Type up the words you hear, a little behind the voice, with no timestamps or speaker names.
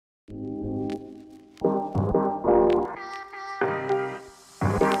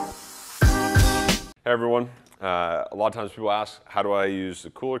everyone. A lot of times people ask, how do I use the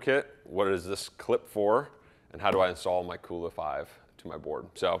KULA kit? What is this clip for? And how do I install my KULA 5 to my board?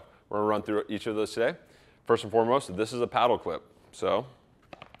 So we're gonna run through each of those today. First and foremost, this is a paddle clip. So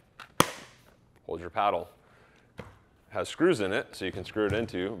hold your paddle. It has screws in it, so you can screw it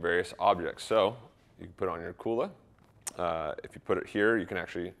into various objects. So you can put it on your KULA. If you put it here, you can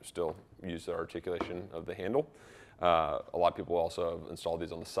actually still use the articulation of the handle. A lot of people also have installed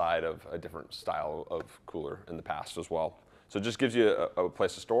these on the side of a different style of cooler in the past as well. So it just gives you a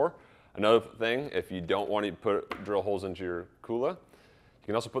place to store. Another thing, if you don't want to drill holes into your KULA, you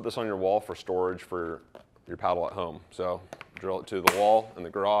can also put this on your wall for storage for your paddle at home. So drill it to the wall in the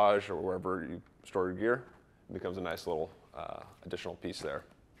garage or wherever you store your gear. It becomes a nice little additional piece there.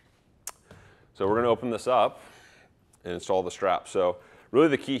 So we're going to open this up and install the strap. So really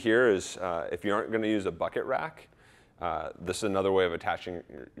the key here is if you aren't going to use a bucket rack, this is another way of attaching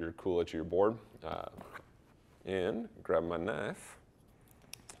your KULA to your board. And grab my knife,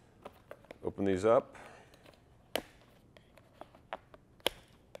 open these up.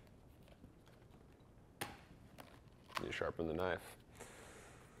 You sharpen the knife.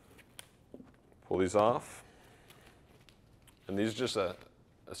 Pull these off. And these are just a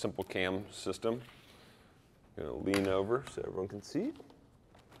simple cam system. I'm going to lean over so everyone can see.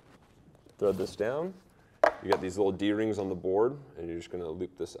 Thread this down. You got these little D-rings on the board, and you're just going to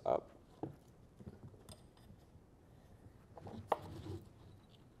loop this up.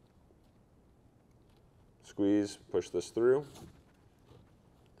 Squeeze, push this through,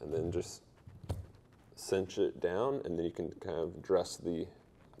 and then just cinch it down, and then you can kind of dress the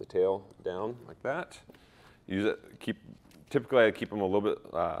tail down like that. Use it. Typically, I keep them a little bit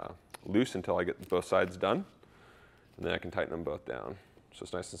loose until I get both sides done, and then I can tighten them both down. So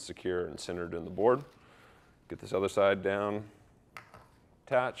it's nice and secure and centered in the board. Get this other side down,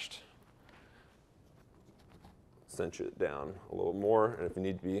 attached. Cinch it down a little more, and if you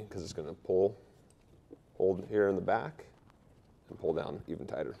need to be, because it's going to hold here in the back, and pull down even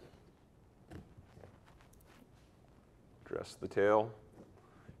tighter. Dress the tail.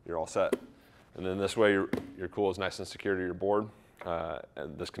 You're all set. And then this way, your KULA is nice and secure to your board.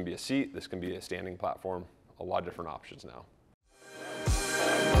 And this can be a seat, this can be a standing platform, a lot of different options now.